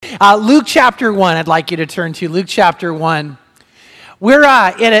Luke chapter 1, I'd like you to turn to. Luke chapter 1. We're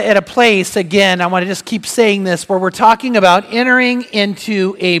at a place, again, I want to just keep saying this, where we're talking about entering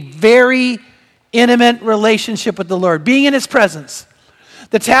into a very intimate relationship with the Lord, being in His presence.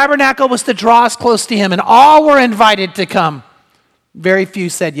 The tabernacle was to draw us close to Him, and all were invited to come. Very few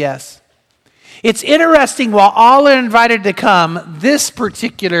said yes. It's interesting, while all are invited to come, this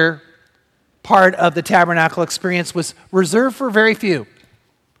particular part of the tabernacle experience was reserved for very few.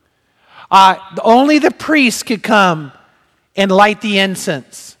 Only the priest could come and light the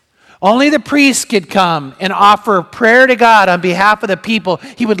incense. Only the priest could come and offer prayer to God on behalf of the people.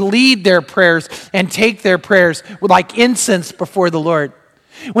 He would lead their prayers and take their prayers like incense before the Lord.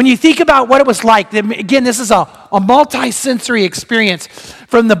 When you think about what it was like, again, this is a multi-sensory experience,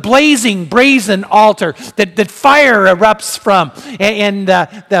 from the blazing brazen altar that fire erupts from, and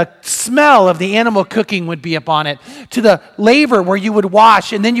the smell of the animal cooking would be upon it, to the laver where you would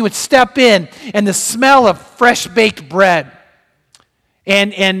wash, and then you would step in, and the smell of fresh baked bread.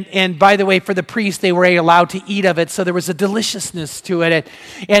 And by the way, for the priest, they were allowed to eat of it, so there was a deliciousness to it.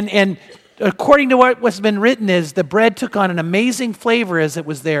 And according to what was been written, is the bread took on an amazing flavor as it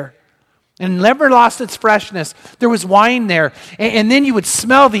was there, and never lost its freshness. There was wine there, and then you would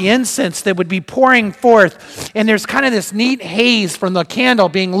smell the incense that would be pouring forth, and there's kind of this neat haze from the candle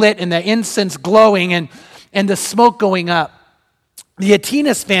being lit and the incense glowing and the smoke going up. The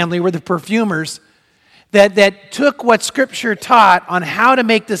Atinas family were the perfumers that took what Scripture taught on how to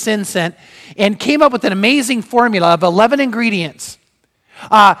make this incense and came up with an amazing formula of 11 ingredients.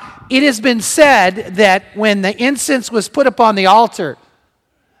 It has been said that when the incense was put upon the altar,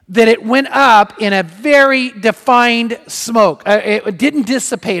 that it went up in a very defined smoke. It didn't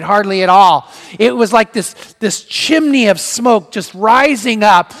dissipate hardly at all. It was like this chimney of smoke just rising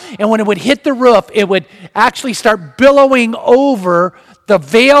up, and when it would hit the roof, it would actually start billowing over the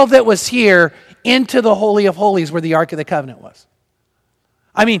veil that was here into the Holy of Holies where the Ark of the Covenant was.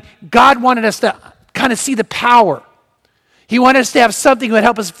 I mean, God wanted us to kind of see the power. He wanted us to have something that would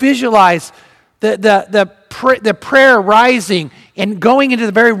help us visualize the prayer rising and going into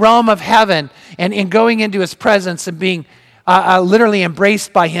the very realm of heaven and going into His presence and being literally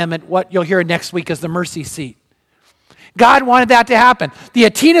embraced by Him at what you'll hear next week as the mercy seat. God wanted that to happen. The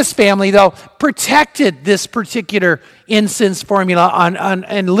Atinas family, though, protected this particular incense formula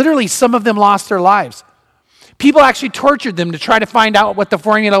and literally some of them lost their lives. People actually tortured them to try to find out what the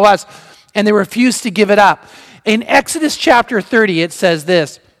formula was, and they refused to give it up. In Exodus chapter 30, it says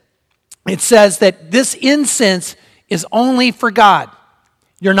this. It says that this incense is only for God.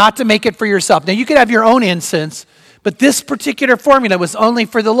 You're not to make it for yourself. Now, you could have your own incense, but this particular formula was only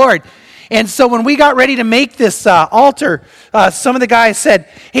for the Lord. And so when we got ready to make this altar, some of the guys said,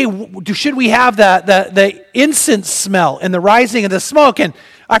 hey, should we have the incense smell and the rising of the smoke? And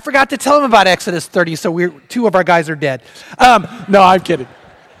I forgot to tell them about Exodus 30, so two of our guys are dead. No, I'm kidding.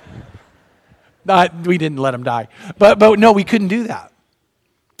 We didn't let them die. But no, we couldn't do that.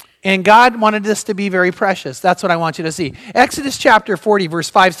 And God wanted this to be very precious. That's what I want you to see. Exodus chapter 40, verse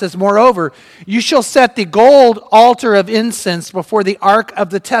 5 says, moreover, you shall set the gold altar of incense before the ark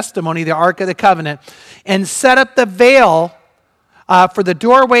of the testimony, the ark of the covenant, and set up the veil for the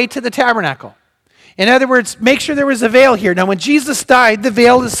doorway to the tabernacle. In other words, make sure there was a veil here. Now, when Jesus died, the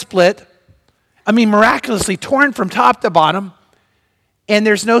veil is split. Miraculously torn from top to bottom. And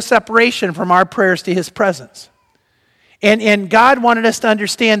there's no separation from our prayers to His presence. And God wanted us to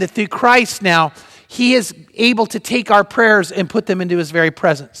understand that through Christ now, He is able to take our prayers and put them into His very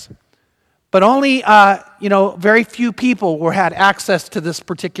presence. But only, very few people had access to this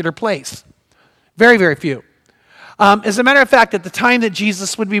particular place. Very, very few. As a matter of fact, at the time that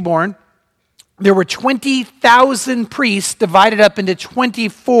Jesus would be born, there were 20,000 priests divided up into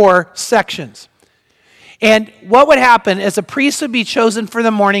 24 sections. And what would happen is a priest would be chosen for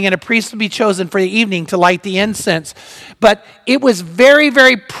the morning and a priest would be chosen for the evening to light the incense. But it was very,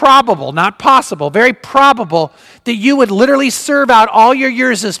 very probable, not possible, very probable that you would literally serve out all your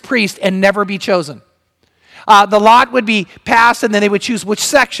years as priest and never be chosen. The lot would be passed, and then they would choose which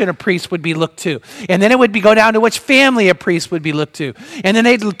section a priest would be looked to. And then it would go down to which family a priest would be looked to. And then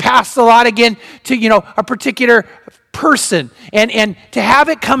they'd pass the lot again to, a particular person. And to have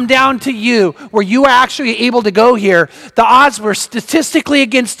it come down to you, where you are actually able to go here, the odds were statistically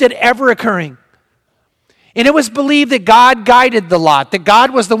against it ever occurring. And it was believed that God guided the lot, that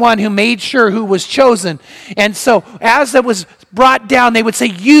God was the one who made sure who was chosen. And so as it was brought down, they would say,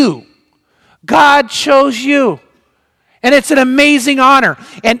 you. God chose you. And it's an amazing honor.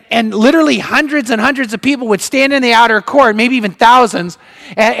 And literally hundreds and hundreds of people would stand in the outer court, maybe even thousands,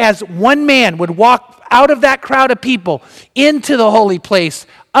 as one man would walk out of that crowd of people into the holy place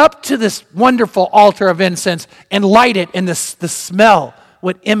up to this wonderful altar of incense and light it, and the smell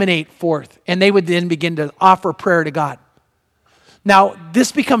would emanate forth. And they would then begin to offer prayer to God. Now,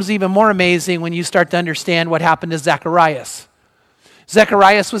 this becomes even more amazing when you start to understand what happened to Zacharias.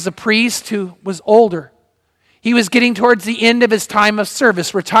 Zacharias was a priest who was older. He was getting towards the end of his time of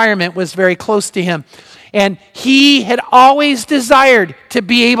service. Retirement was very close to him. And he had always desired to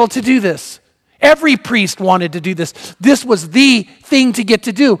be able to do this. Every priest wanted to do this. This was the thing to get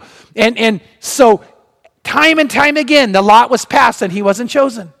to do. And so time and time again, the lot was passed and he wasn't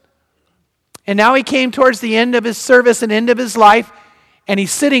chosen. And now he came towards the end of his service and end of his life, and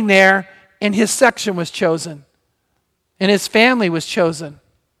he's sitting there, and his section was chosen. And his family was chosen.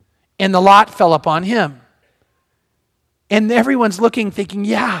 And the lot fell upon him. And everyone's looking, thinking,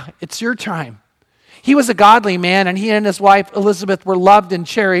 yeah, it's your time. He was a godly man, and he and his wife, Elizabeth, were loved and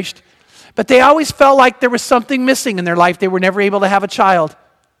cherished. But they always felt like there was something missing in their life. They were never able to have a child.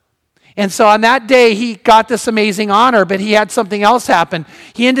 And so on that day, he got this amazing honor, but he had something else happen.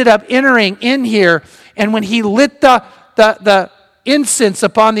 He ended up entering in here, and when he lit the incense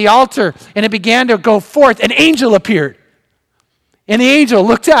upon the altar, and it began to go forth, an angel appeared. And the angel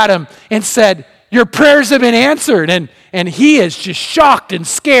looked at him and said, your prayers have been answered. And he is just shocked and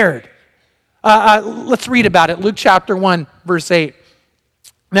scared. Let's read about it. Luke chapter 1, verse 8.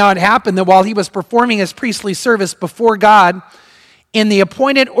 Now it happened that while he was performing his priestly service before God in the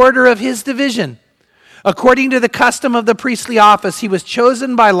appointed order of his division, according to the custom of the priestly office, he was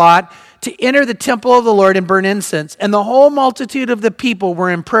chosen by lot to enter the temple of the Lord and burn incense. And the whole multitude of the people were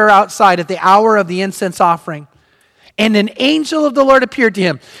in prayer outside at the hour of the incense offering. And an angel of the Lord appeared to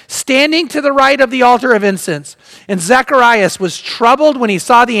him, standing to the right of the altar of incense. And Zacharias was troubled when he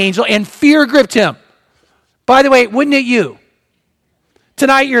saw the angel, and fear gripped him. By the way, wouldn't it you?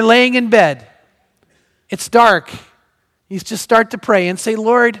 Tonight you're laying in bed. It's dark. You just start to pray and say,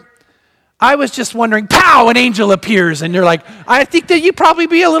 Lord, I was just wondering, pow, an angel appears. And you're like, I think that you'd probably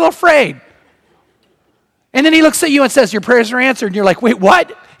be a little afraid. And then he looks at you and says, your prayers are answered. And you're like, wait,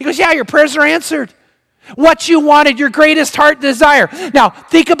 what? He goes, yeah, your prayers are answered. What you wanted, your greatest heart desire. Now,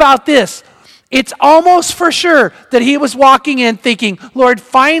 think about this. It's almost for sure that he was walking in thinking, Lord,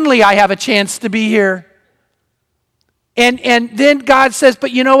 finally I have a chance to be here. And then God says,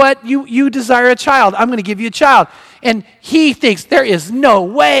 but you know what? You desire a child. I'm going to give you a child. And he thinks, there is no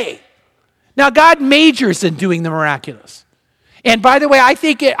way. Now, God majors in doing the miraculous. And by the way,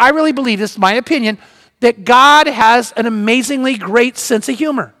 I really believe, this is my opinion, that God has an amazingly great sense of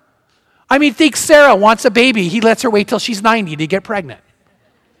humor. I mean, think Sarah wants a baby. He lets her wait till she's 90 to get pregnant.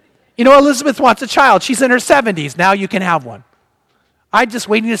 You know, Elizabeth wants a child. She's in her 70s. Now you can have one. I'm just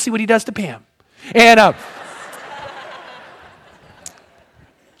waiting to see what he does to Pam. And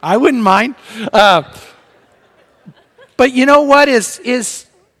I wouldn't mind. But you know what is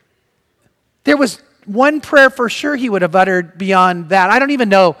there was one prayer for sure he would have uttered beyond that. I don't even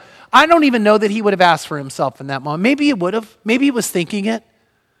know that he would have asked for himself in that moment. Maybe he would have. Maybe he was thinking it.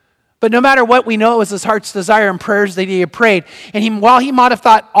 But no matter what, we know it was his heart's desire and prayers that he had prayed. And while he might have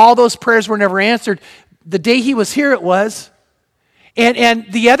thought all those prayers were never answered, the day he was here it was.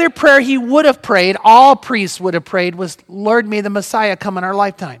 And the other prayer he would have prayed, all priests would have prayed, was, Lord, may the Messiah come in our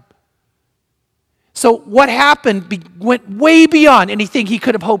lifetime. So what happened went way beyond anything he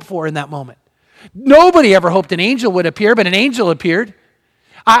could have hoped for in that moment. Nobody ever hoped an angel would appear, but an angel appeared.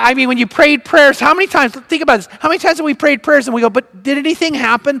 I mean, when you prayed prayers, how many times, think about this, how many times have we prayed prayers and we go, but did anything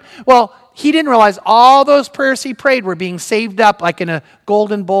happen? Well, he didn't realize all those prayers he prayed were being saved up like in a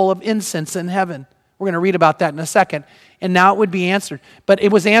golden bowl of incense in heaven. We're going to read about that in a second. And now it would be answered. But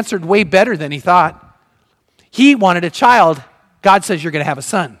it was answered way better than he thought. He wanted a child. God says, you're going to have a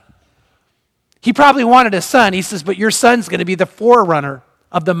son. He probably wanted a son. He says, but your son's going to be the forerunner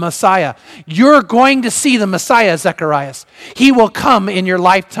of the Messiah. You're going to see the Messiah, Zacharias. He will come in your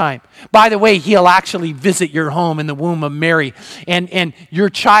lifetime. By the way, he'll actually visit your home in the womb of Mary. And your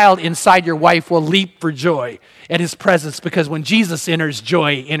child inside your wife will leap for joy at his presence, because when Jesus enters,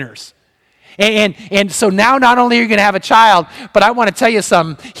 joy enters. And so now not only are you going to have a child, but I want to tell you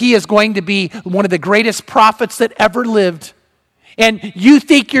something. He is going to be one of the greatest prophets that ever lived. And you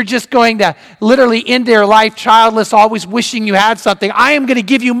think you're just going to literally end your life childless, always wishing you had something. I am going to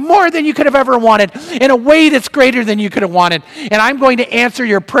give you more than you could have ever wanted in a way that's greater than you could have wanted. And I'm going to answer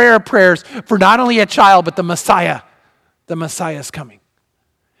your prayer of prayers for not only a child, but the Messiah. The Messiah is coming.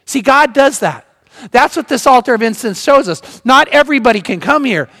 See, God does that. That's what this altar of incense shows us. Not everybody can come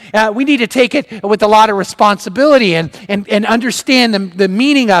here. We need to take it with a lot of responsibility and understand the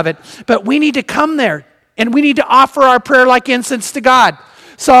meaning of it. But we need to come there. And we need to offer our prayer like incense to God.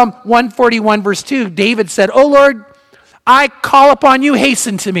 Psalm 141 verse 2, David said, "O Lord, I call upon you,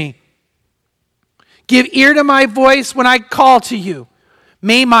 hasten to me. Give ear to my voice when I call to you.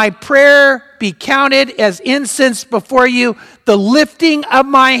 May my prayer be counted as incense before you, the lifting of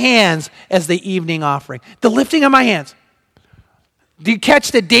my hands as the evening offering. The lifting of my hands. Do you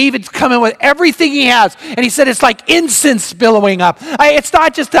catch that David's coming with everything he has? And he said it's like incense billowing up. It's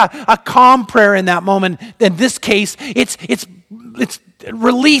not just a calm prayer in that moment. In this case, it's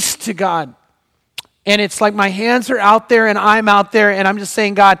released to God. And it's like my hands are out there and I'm out there and I'm just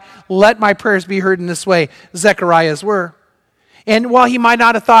saying, God, let my prayers be heard in this way. Zechariah's were. And while he might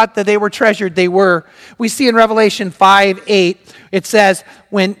not have thought that they were treasured, they were. We see in Revelation 5:8, it says,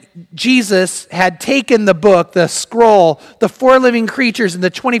 when Jesus had taken the book, the scroll, the 4 living creatures and the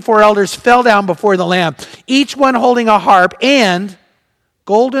 24 elders fell down before the Lamb, each one holding a harp and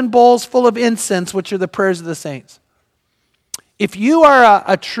golden bowls full of incense, which are the prayers of the saints. If you are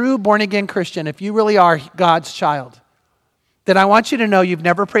a true born-again Christian, if you really are God's child, then I want you to know you've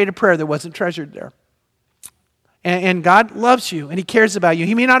never prayed a prayer that wasn't treasured there. And God loves you, and he cares about you.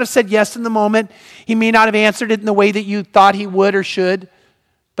 He may not have said yes in the moment. He may not have answered it in the way that you thought he would or should,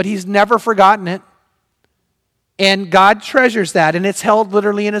 but he's never forgotten it. And God treasures that, and it's held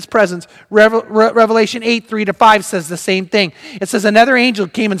literally in his presence. Revelation 8:3-5 says the same thing. It says, another angel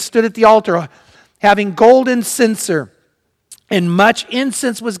came and stood at the altar, having golden censer, and much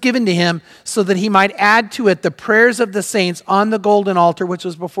incense was given to him, so that he might add to it the prayers of the saints on the golden altar, which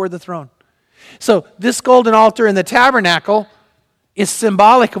was before the throne. So this golden altar in the tabernacle is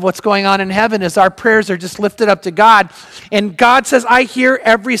symbolic of what's going on in heaven as our prayers are just lifted up to God. And God says, I hear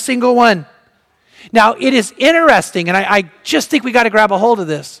every single one. Now, it is interesting, and I just think we got to grab a hold of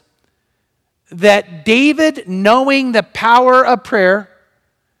this, that David, knowing the power of prayer,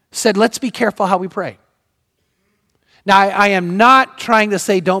 said, let's be careful how we pray. Now, I am not trying to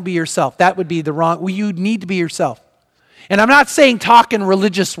say don't be yourself. That would be the wrong. Well, you need to be yourself. And I'm not saying talk in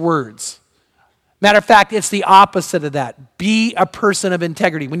religious words. Matter of fact, it's the opposite of that. Be a person of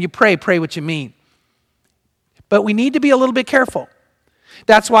integrity. When you pray, pray what you mean. But we need to be a little bit careful.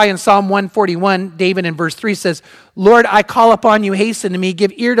 That's why in Psalm 141, David in verse 3 says, Lord, I call upon you, hasten to me,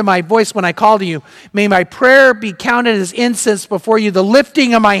 give ear to my voice when I call to you. May my prayer be counted as incense before you, the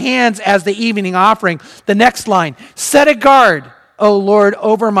lifting of my hands as the evening offering. The next line, set a guard, O Lord,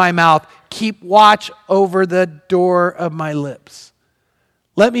 over my mouth. Keep watch over the door of my lips.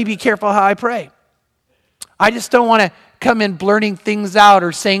 Let me be careful how I pray. I just don't want to come in blurting things out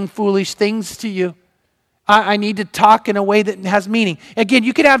or saying foolish things to you. I need to talk in a way that has meaning. Again,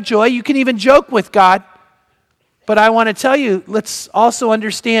 you can have joy. You can even joke with God. But I want to tell you, let's also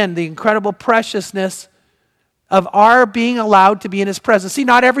understand the incredible preciousness of our being allowed to be in his presence. See,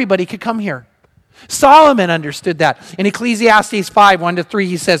 not everybody could come here. Solomon understood that. In Ecclesiastes 5:1-3,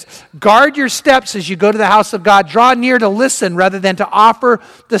 he says, guard your steps as you go to the house of God. Draw near to listen rather than to offer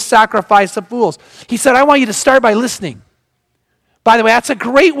the sacrifice of fools. He said, I want you to start by listening. By the way, that's a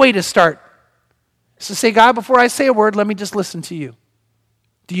great way to start. So say, God, before I say a word, let me just listen to you.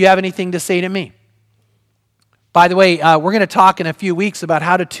 Do you have anything to say to me? By the way, we're going to talk in a few weeks about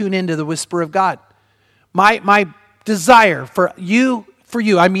how to tune into the whisper of God. My desire for you,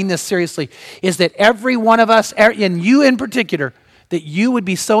 I mean this seriously, is that every one of us, and you in particular, that you would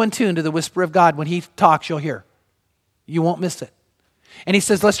be so in tune to the whisper of God. When he talks, you'll hear. You won't miss it. And he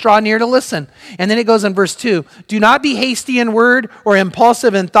says, let's draw near to listen. And then it goes in verse 2, do not be hasty in word or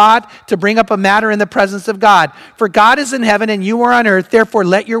impulsive in thought to bring up a matter in the presence of God. For God is in heaven and you are on earth, therefore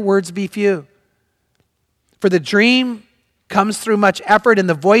let your words be few. For the dream comes through much effort and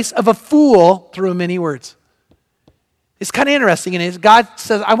the voice of a fool through many words. It's kind of interesting. And God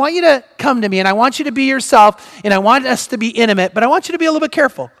says, I want you to come to me and I want you to be yourself and I want us to be intimate, but I want you to be a little bit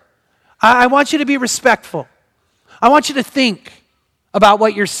careful. I want you to be respectful. I want you to think about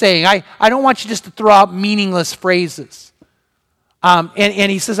what you're saying. I don't want you just to throw out meaningless phrases.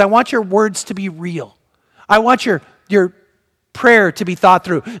 And he says, I want your words to be real. I want your prayer to be thought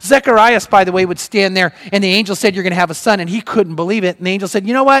through. Zechariah, by the way, would stand there and the angel said, you're going to have a son, and he couldn't believe it. And the angel said,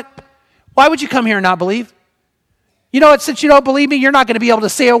 you know what? Why would you come here and not believe? You know what? Since you don't believe me, you're not going to be able to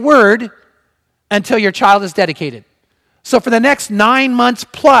say a word until your child is dedicated. So for the next 9 months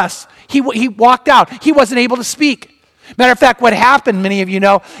plus, he walked out. He wasn't able to speak. Matter of fact, what happened, many of you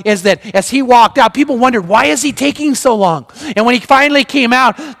know, is that as he walked out, people wondered, why is he taking so long? And when he finally came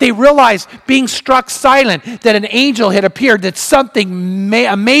out, they realized, being struck silent, that an angel had appeared, that something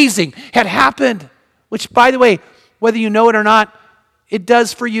amazing had happened. Which, by the way, whether you know it or not, it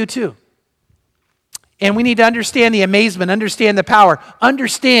does for you too. And we need to understand the amazement, understand the power,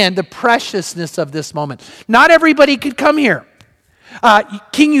 understand the preciousness of this moment. Not everybody could come here.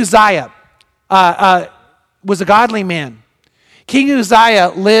 King Uzziah, was a godly man. King Uzziah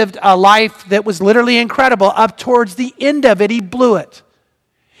lived a life that was literally incredible. Up towards the end of it, he blew it.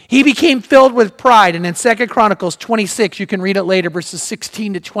 He became filled with pride. And in 2 Chronicles 26, you can read it later, verses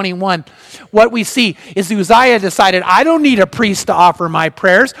 16 to 21, what we see is Uzziah decided, I don't need a priest to offer my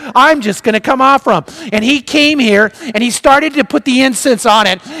prayers. I'm just going to come offer them. And he came here and he started to put the incense on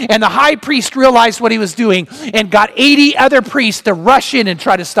it. And the high priest realized what he was doing and got 80 other priests to rush in and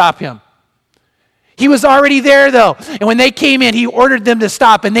try to stop him. He was already there, though. And when they came in, he ordered them to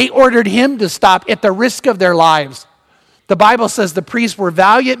stop. And they ordered him to stop at the risk of their lives. The Bible says the priests were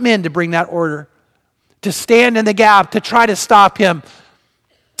valiant men to bring that order, to stand in the gap, to try to stop him.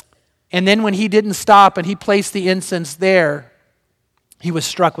 And then when he didn't stop and he placed the incense there, he was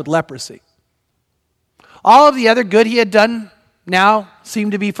struck with leprosy. All of the other good he had done now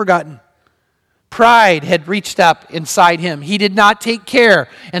seemed to be forgotten. Pride had reached up inside him. He did not take care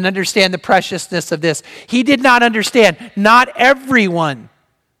and understand the preciousness of this. He did not understand not everyone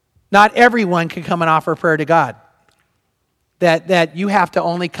can come and offer prayer to God. That you have to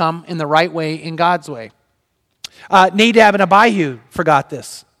only come in the right way, in God's way. Nadab and Abihu forgot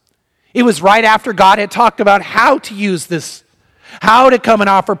this. It was right after God had talked about how to use this, how to come and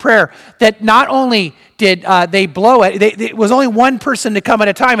offer prayer, that not only did they blow it, it was only one person to come at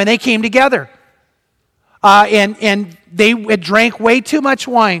a time, and they came together. And they had drank way too much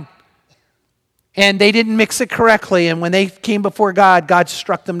wine, and they didn't mix it correctly, and when they came before God, God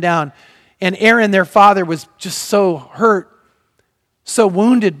struck them down. And Aaron, their father, was just so hurt, so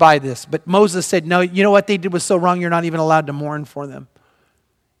wounded by this. But Moses said, no, you know what they did was so wrong, you're not even allowed to mourn for them.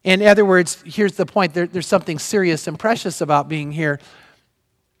 In other words, here's the point. There's something serious and precious about being here.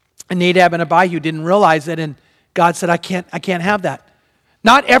 And Nadab and Abihu didn't realize it, and God said, I can't have that.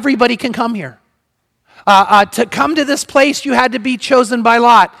 Not everybody can come here. To come to this place, you had to be chosen by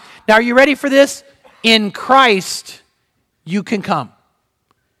lot. Now, are you ready for this? In Christ, you can come.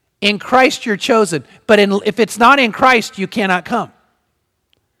 In Christ, you're chosen. But if it's not in Christ, you cannot come.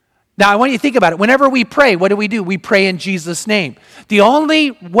 Now, I want you to think about it. Whenever we pray, what do? We pray in Jesus' name. The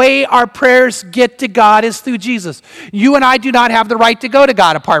only way our prayers get to God is through Jesus. You and I do not have the right to go to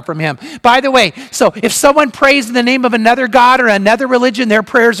God apart from him. By the way, so if someone prays in the name of another God or another religion, their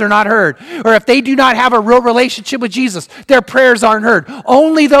prayers are not heard. Or if they do not have a real relationship with Jesus, their prayers aren't heard.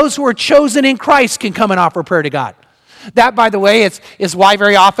 Only those who are chosen in Christ can come and offer prayer to God. That, by the way, is why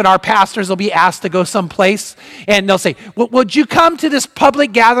very often our pastors will be asked to go someplace and they'll say, would you come to this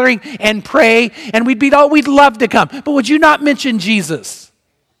public gathering and pray? And we'd love to come. But would you not mention Jesus?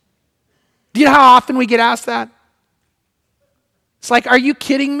 Do you know how often we get asked that? It's like, are you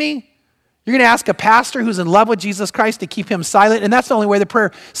kidding me? You're going to ask a pastor who's in love with Jesus Christ to keep him silent? And that's the only way the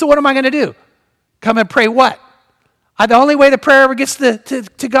prayer. So what am I going to do? Come and pray what? The only way the prayer ever gets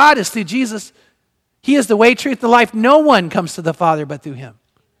to God is through Jesus. He is the way, truth, and the life. No one comes to the Father but through him.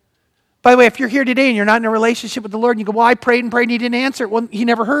 By the way, if you're here today and you're not in a relationship with the Lord, and you go, well, I prayed and he didn't answer. Well, he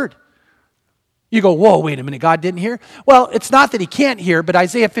never heard. You go, whoa, wait a minute, God didn't hear? Well, it's not that he can't hear, but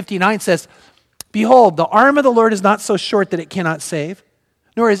Isaiah 59 says, behold, the arm of the Lord is not so short that it cannot save,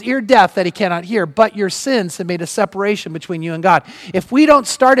 nor his ear deaf that he cannot hear, but your sins have made a separation between you and God. If we don't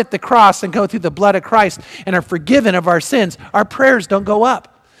start at the cross and go through the blood of Christ and are forgiven of our sins, our prayers don't go up.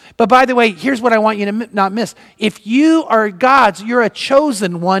 But by the way, here's what I want you to not miss. If you are God's, you're a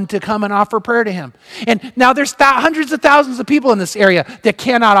chosen one to come and offer prayer to him. And now there's hundreds of thousands of people in this area that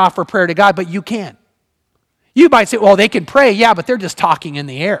cannot offer prayer to God, but you can. You might say, well, they can pray, yeah, but they're just talking in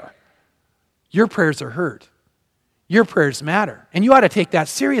the air. Your prayers are heard. Your prayers matter. And you ought to take that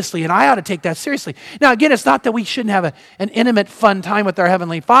seriously, and I ought to take that seriously. Now, again, it's not that we shouldn't have an intimate, fun time with our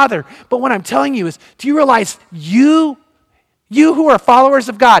Heavenly Father, but what I'm telling you is, do you realize you who are followers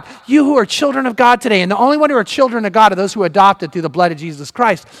of God, you who are children of God today, and the only one who are children of God are those who are adopted through the blood of Jesus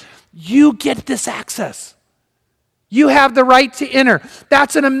Christ, you get this access. You have the right to enter.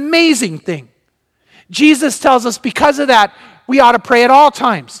 That's an amazing thing. Jesus tells us because of that, we ought to pray at all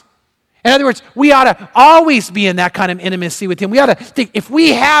times. In other words, we ought to always be in that kind of intimacy with him. We ought to think, if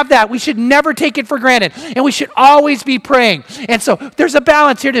we have that, we should never take it for granted. And we should always be praying. And so there's a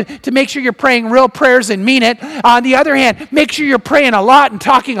balance here to make sure you're praying real prayers and mean it. On the other hand, make sure you're praying a lot and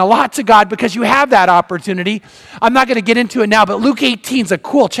talking a lot to God because you have that opportunity. I'm not going to get into it now, but Luke 18 is a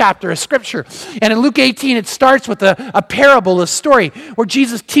cool chapter of Scripture. And in Luke 18, it starts with a parable, a story, where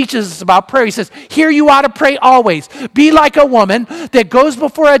Jesus teaches us about prayer. He says, here you ought to pray always. Be like a woman that goes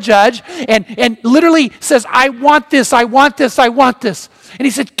before a judge and literally says, I want this, I want this, I want this. And he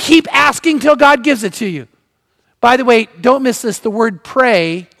said, keep asking till God gives it to you. By the way, don't miss this. The word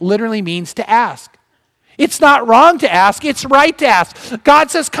pray literally means to ask. It's not wrong to ask. It's right to ask. God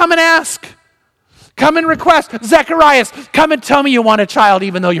says, come and ask. Come and request. Zacharias, come and tell me you want a child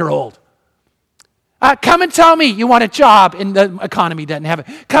even though you're old. Come and tell me you want a job and the economy doesn't have it.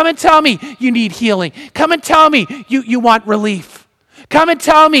 Come and tell me you need healing. Come and tell me you want relief. Come and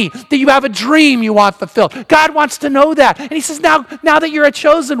tell me that you have a dream you want fulfilled. God wants to know that. And he says, now that you're a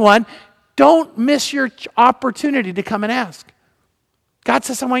chosen one, don't miss your opportunity to come and ask. God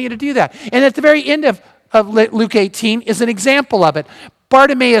says, I want you to do that. And at the very end of Luke 18 is an example of it.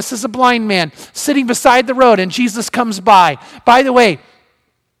 Bartimaeus is a blind man sitting beside the road, and Jesus comes by. By the way,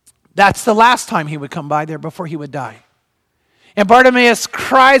 that's the last time he would come by there before he would die. And Bartimaeus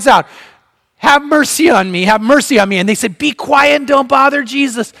cries out, have mercy on me, have mercy on me. And they said, be quiet and don't bother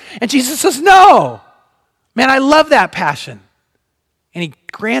Jesus. And Jesus says, no. Man, I love that passion. And he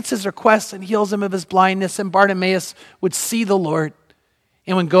grants his request and heals him of his blindness. And Bartimaeus would see the Lord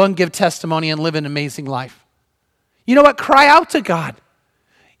and would go and give testimony and live an amazing life. You know what? Cry out to God.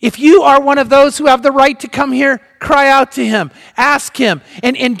 If you are one of those who have the right to come here, cry out to him, ask him,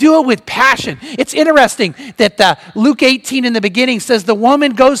 and do it with passion. It's interesting that Luke 18 in the beginning says the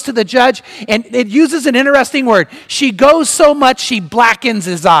woman goes to the judge, and it uses an interesting word. She goes so much she blackens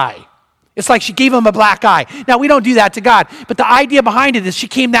his eye. It's like she gave him a black eye. Now, we don't do that to God, but the idea behind it is she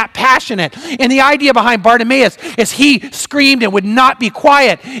came that passionate. And the idea behind Bartimaeus is he screamed and would not be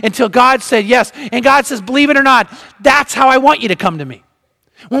quiet until God said yes. And God says, believe it or not, that's how I want you to come to me.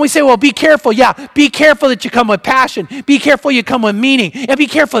 When we say, well, be careful, yeah, be careful that you come with passion. Be careful you come with meaning. And be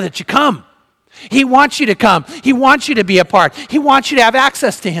careful that you come. He wants you to come. He wants you to be a part. He wants you to have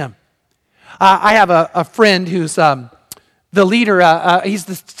access to him. I have a friend who's the leader. He's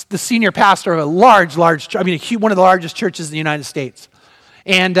the senior pastor of a one of the largest churches in the United States.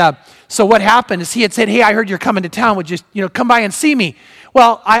 And so what happened is he had said, hey, I heard you're coming to town. Would you come by and see me?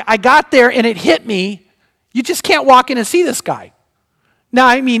 Well, I got there and it hit me. You just can't walk in and see this guy. Now,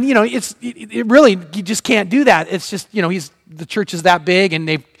 I mean, it really, you just can't do that. It's just, the church is that big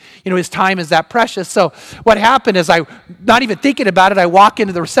and his time is that precious. So what happened is not even thinking about it, I walk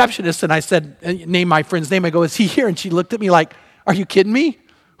into the receptionist and I said, name my friend's name. I go, is he here? And she looked at me like, are you kidding me?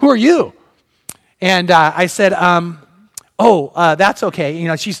 Who are you? And I said, that's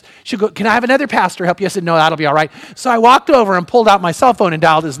okay. She'll go, can I have another pastor help you? I said, no, that'll be all right. So I walked over and pulled out my cell phone and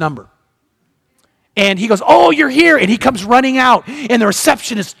dialed his number. And he goes, oh, you're here. And he comes running out. And the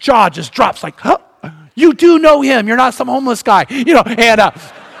receptionist's jaw just drops like, huh? You do know him. You're not some homeless guy. And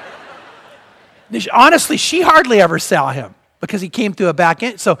honestly, she hardly ever saw him because he came through a back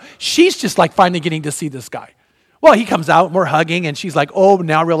end. So she's just like finally getting to see this guy. Well, he comes out and we're hugging and she's like, oh,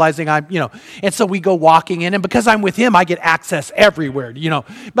 now realizing And so we go walking in. And because I'm with him, I get access everywhere,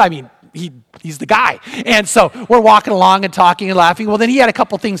 I mean, he's the guy. And so we're walking along and talking and laughing. Well, then he had a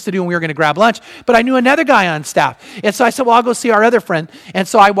couple things to do and we were going to grab lunch. But I knew another guy on staff. And so I said, well, I'll go see our other friend. And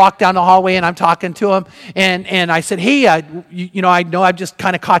so I walked down the hallway and I'm talking to him. And I said, hey, I know I've just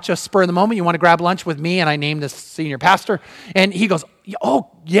kind of caught you a spur of the moment. You want to grab lunch with me? And I named the senior pastor. And he goes,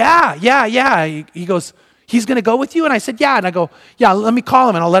 oh, yeah. He goes, he's going to go with you? And I said, yeah. And I go, yeah, let me call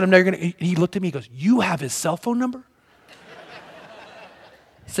him and I'll let him know you're going to. And he looked at me, he goes, you have his cell phone number?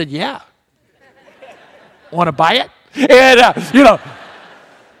 I said, yeah. Want to buy it? And,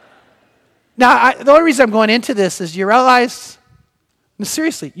 Now, the only reason I'm going into this is you realize,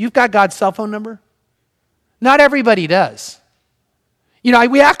 seriously, you've got God's cell phone number? Not everybody does.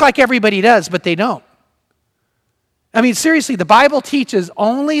 We act like everybody does, but they don't. I mean, seriously, the Bible teaches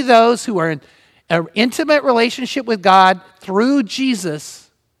only those who are in an intimate relationship with God through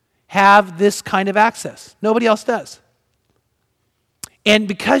Jesus have this kind of access. Nobody else does. And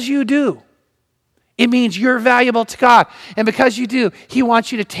because you do, it means you're valuable to God. And because you do, he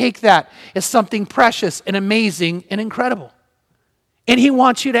wants you to take that as something precious and amazing and incredible. And he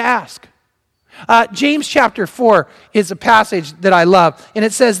wants you to ask. James chapter 4 is a passage that I love. And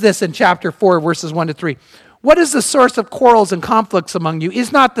it says this in chapter 4, verses 1 to 3. What is the source of quarrels and conflicts among you?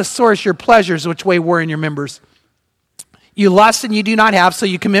 Is not the source your pleasures which weigh war in your members? You lust and you do not have, so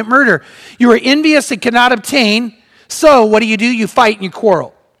you commit murder. You are envious and cannot obtain. So what do? You fight and you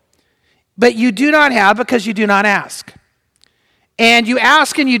quarrel. But you do not have because you do not ask. And you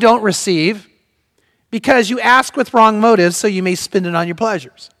ask and you don't receive because you ask with wrong motives so you may spend it on your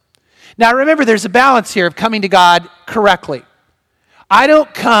pleasures. Now remember, there's a balance here of coming to God correctly. I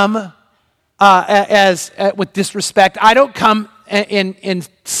don't come with disrespect. I don't come in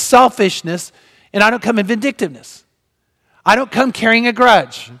selfishness, and I don't come in vindictiveness. I don't come carrying a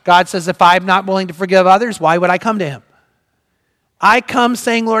grudge. God says, if I'm not willing to forgive others, why would I come to him? I come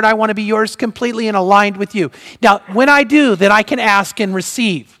saying, Lord, I want to be yours completely and aligned with you. Now, when I do, then I can ask and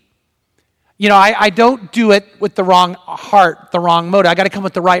receive. I don't do it with the wrong heart, the wrong motive. I got to come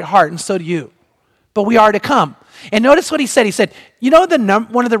with the right heart, and so do you. but we are to come. And notice what he said. He said,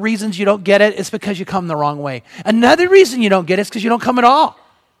 one of the reasons you don't get it is because you come the wrong way. Another reason you don't get it is because you don't come at all.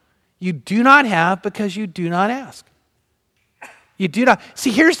 You do not have because you do not ask. You do not.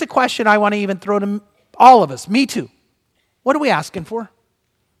 See, here's the question I want to even throw to all of us, me too. What are we asking for?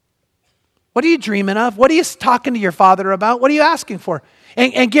 What are you dreaming of? What are you talking to your Father about? What are you asking for?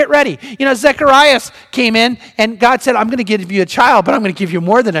 And get ready. Zechariah came in and God said, I'm going to give you a child, but I'm going to give you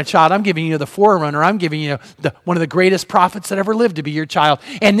more than a child. I'm giving you the forerunner. I'm giving you one of the greatest prophets that ever lived to be your child.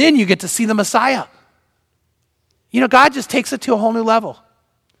 And then you get to see the Messiah. God just takes it to a whole new level.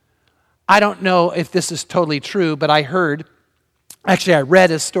 I don't know if this is totally true, but I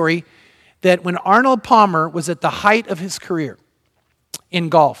read a story that when Arnold Palmer was at the height of his career in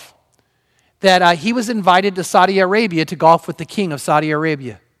golf, that he was invited to Saudi Arabia to golf with the king of Saudi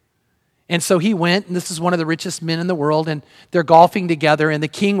Arabia. And so he went, and this is one of the richest men in the world, and they're golfing together, and the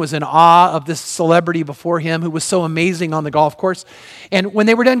king was in awe of this celebrity before him who was so amazing on the golf course. And when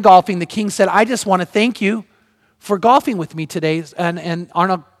they were done golfing, the king said, I just want to thank you for golfing with me today. And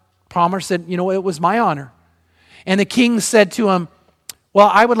Arnold Palmer said, it was my honor. And the king said to him, well,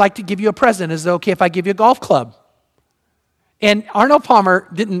 I would like to give you a present. Is it okay if I give you a golf club? And Arnold Palmer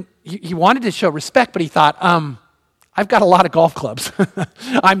he wanted to show respect, but he thought, I've got a lot of golf clubs.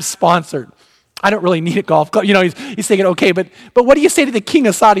 I'm sponsored. I don't really need a golf club. He's thinking, okay, but what do you say to the king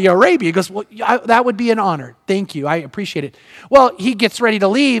of Saudi Arabia? He goes, well, that would be an honor. Thank you. I appreciate it. Well, he gets ready to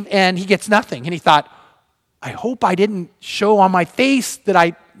leave, and he gets nothing. And he thought, I hope I didn't show on my face that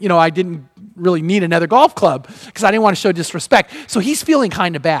I didn't really need another golf club because I didn't want to show disrespect. So he's feeling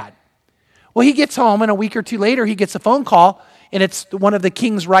kind of bad. Well, he gets home, and a week or two later, he gets a phone call, and it's one of the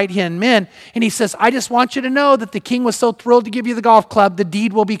king's right-hand men, and he says, I just want you to know that the king was so thrilled to give you the golf club, the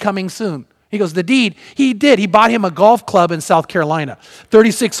deed will be coming soon. He goes, the deed? He did. He bought him a golf club in South Carolina.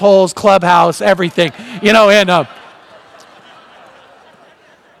 36 holes, clubhouse, everything, and...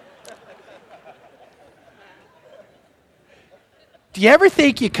 Do you ever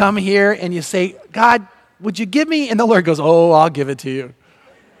think you come here and you say, God, would you give me? And the Lord goes, oh, I'll give it to you.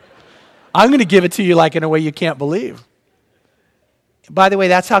 I'm going to give it to you like in a way you can't believe. By the way,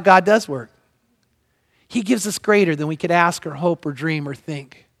 that's how God does work. He gives us greater than we could ask or hope or dream or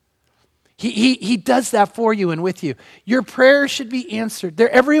think. He does that for you and with you. Your prayers should be answered.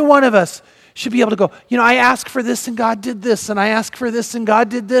 Every one of us should be able to go, I asked for this and God did this, and I asked for this and God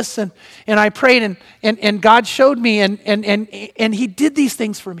did this, and I prayed and God showed me and he did these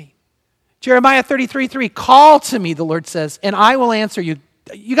things for me. Jeremiah 33:3, call to me, the Lord says, and I will answer you.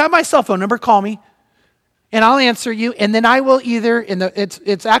 You got my cell phone number, call me, and I'll answer you, and then I will either,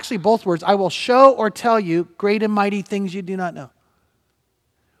 it's actually both words, I will show or tell you great and mighty things you do not know.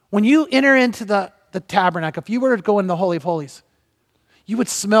 When you enter into the tabernacle, if you were to go in the Holy of Holies, you would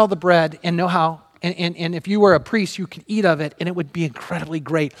smell the bread and know how, and if you were a priest, you could eat of it, and it would be incredibly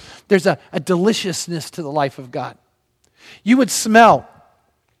great. There's a deliciousness to the life of God. You would smell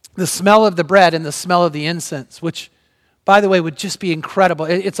the smell of the bread and the smell of the incense, which, by the way, would just be incredible.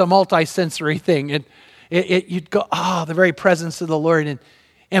 It's a multi-sensory thing. You'd go, the very presence of the Lord.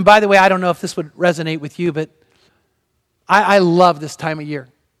 And by the way, I don't know if this would resonate with you, but I love this time of year.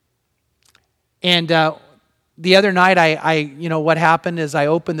 And the other night, what happened is I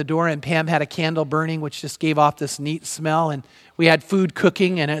opened the door and Pam had a candle burning, which just gave off this neat smell. And we had food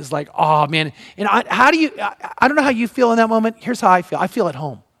cooking, and it was like, oh man. And I don't know how you feel in that moment. Here's how I feel. I feel at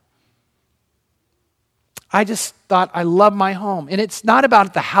home. I just thought, I love my home. And it's not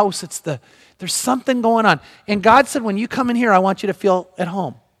about the house, there's something going on. And God said, when you come in here, I want you to feel at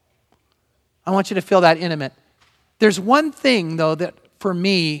home. I want you to feel that intimate. There's one thing, though, that for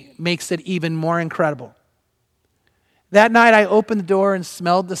me makes it even more incredible. That night I opened the door and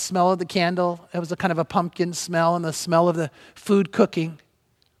smelled the smell of the candle. It was a kind of a pumpkin smell and the smell of the food cooking.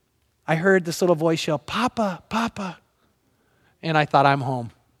 I heard this little voice yell, Papa, Papa. And I thought, I'm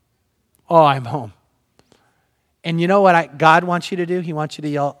home. Oh, I'm home. And you know what God wants you to do? He wants you to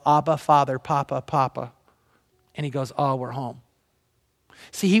yell, Abba, Father, Papa, Papa. And he goes, oh, we're home.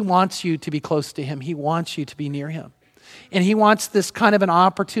 See, he wants you to be close to him. He wants you to be near him. And he wants this kind of an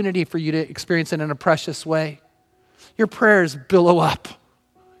opportunity for you to experience it in a precious way. Your prayers billow up.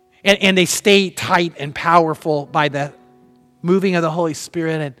 And they stay tight and powerful by the moving of the Holy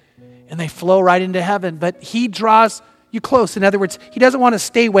Spirit. And they flow right into heaven. But he draws you close. In other words, he doesn't want to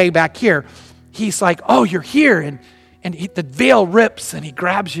stay way back here. He's like, oh, you're here. And the veil rips and he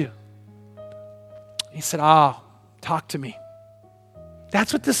grabs you. He said, talk to me.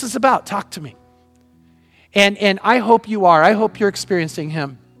 That's what this is about. Talk to me. And I hope you are. I hope you're experiencing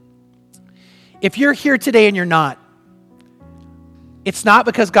him. If you're here today and you're not, It's not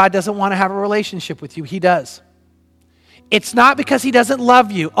because God doesn't want to have a relationship with you. He does. It's not because he doesn't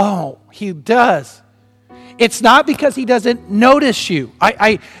love you. Oh, he does. It's not because he doesn't notice you.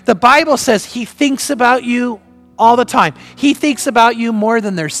 The Bible says he thinks about you all the time. He thinks about you more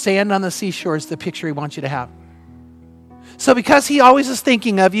than there's sand on the seashore is the picture he wants you to have. So because he always is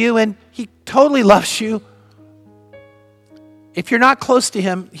thinking of you and he totally loves you, if you're not close to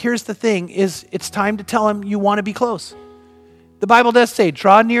him, here's the thing, is it's time to tell him you want to be close. The Bible does say,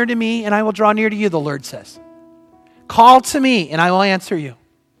 draw near to me and I will draw near to you, the Lord says. Call to me and I will answer you.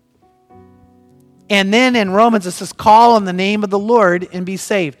 And then in Romans it says, call on the name of the Lord and be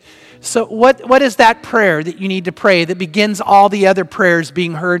saved. So what is that prayer that you need to pray that begins all the other prayers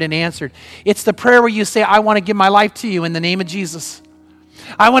being heard and answered? It's the prayer where you say, I want to give my life to you in the name of Jesus.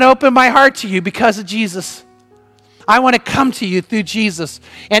 I want to open my heart to you because of Jesus. I want to come to you through Jesus.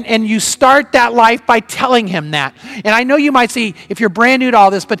 And you start that life by telling him that. And I know you might say, if you're brand new to all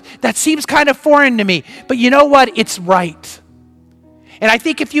this, but that seems kind of foreign to me. But you know what? It's right. And I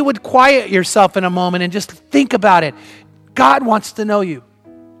think if you would quiet yourself in a moment and just think about it, God wants to know you.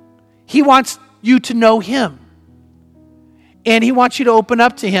 He wants you to know him. And he wants you to open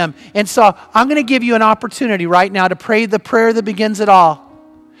up to him. And so I'm going to give you an opportunity right now to pray the prayer that begins it all.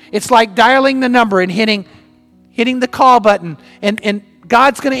 It's like dialing the number and hitting the call button. And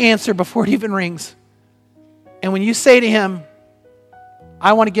God's going to answer before it even rings. And when you say to him,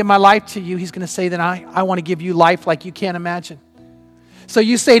 I want to give my life to you, he's going to say, then I want to give you life like you can't imagine. So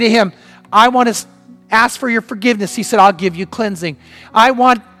you say to him, I want to ask for your forgiveness. He said, I'll give you cleansing. I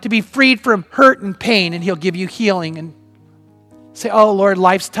want to be freed from hurt and pain, and he'll give you healing. And say, oh, Lord,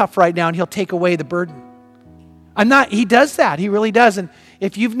 life's tough right now, and he'll take away the burden. He does that. He really does. And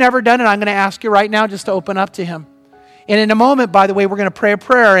if you've never done it, I'm going to ask you right now just to open up to him. And in a moment, by the way, we're going to pray a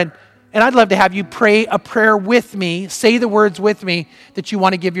prayer. And I'd love to have you pray a prayer with me, say the words with me that you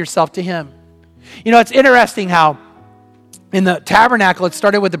want to give yourself to him. You know, it's interesting how in the tabernacle, it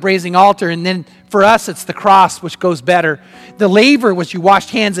started with the brazen altar, and then for us, it's the cross, which goes better. The laver was you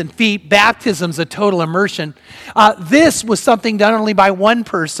washed hands and feet. Baptism's a total immersion. This was something done only by one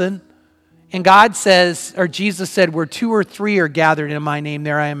person, and God says, or Jesus said, where 2 or 3 are gathered in my name,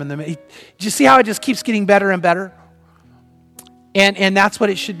 there I am in the midst. Do you see how it just keeps getting better and better? And that's what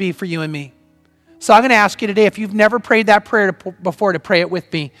it should be for you and me. So I'm going to ask you today, if you've never prayed that prayer before, to pray it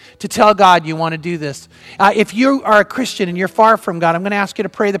with me, to tell God you want to do this. If you are a Christian and you're far from God, I'm going to ask you to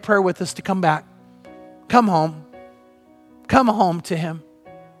pray the prayer with us to come back. Come home. Come home to him.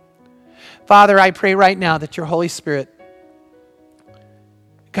 Father, I pray right now that your Holy Spirit,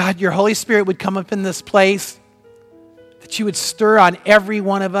 God, your Holy Spirit would come up in this place, that you would stir on every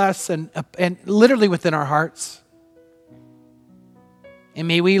one of us and literally within our hearts. And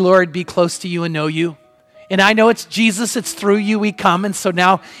may we, Lord, be close to you and know you. And I know it's Jesus, it's through you we come. And so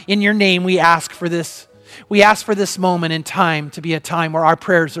now in your name we ask for this. We ask for this moment in time to be a time where our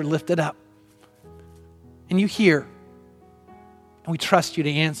prayers are lifted up. And you hear. And we trust you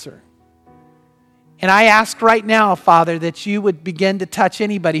to answer. And I ask right now, Father, that you would begin to touch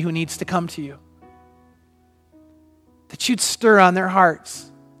anybody who needs to come to you. That you'd stir on their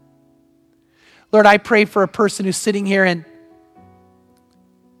hearts. Lord, I pray for a person who's sitting here and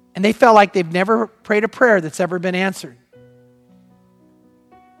they felt like they've never prayed a prayer that's ever been answered.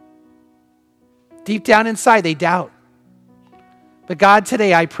 Deep down inside, they doubt. But God,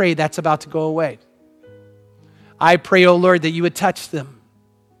 today I pray that's about to go away. I pray, oh Lord, that you would touch them.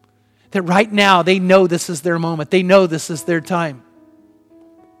 That right now they know this is their moment. They know this is their time.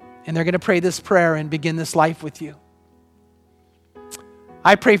 And they're going to pray this prayer and begin this life with you.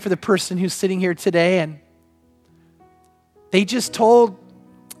 I pray for the person who's sitting here today and they just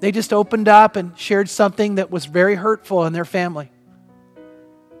opened up and shared something that was very hurtful in their family.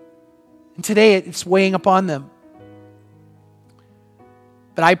 And today it's weighing upon them.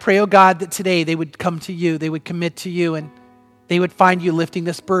 But I pray, oh God, that today they would come to you, they would commit to you, and they would find you lifting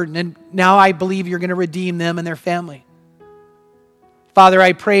this burden. And now I believe you're going to redeem them and their family. Father,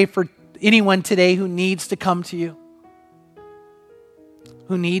 I pray for anyone today who needs to come to you,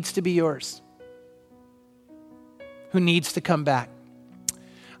 who needs to be yours, who needs to come back.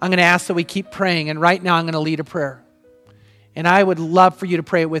 I'm going to ask that we keep praying, and right now I'm going to lead a prayer. And I would love for you to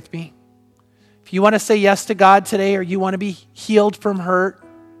pray it with me. If you want to say yes to God today, or you want to be healed from hurt,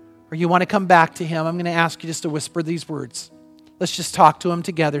 or you want to come back to him, I'm going to ask you just to whisper these words. Let's just talk to him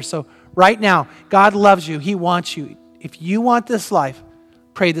together. So right now, God loves you. He wants you. If you want this life,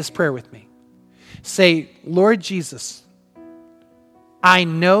 pray this prayer with me. Say, Lord Jesus, I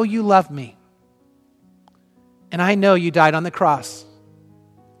know you love me, and I know you died on the cross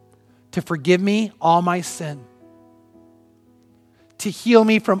to forgive me all my sin, to heal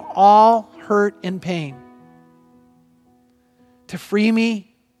me from all hurt and pain, to free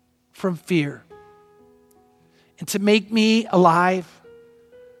me from fear, and to make me alive,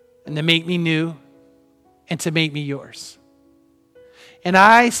 and to make me new, and to make me yours. And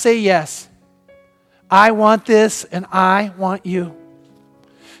I say yes. I want this, and I want you.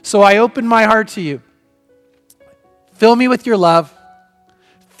 So I open my heart to you. Fill me with your love.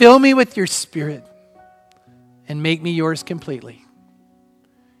 Fill me with your Spirit. And make me yours completely.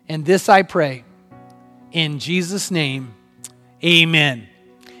 And this I pray in Jesus' name, amen.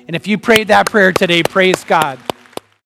 And if you prayed that prayer today, praise God.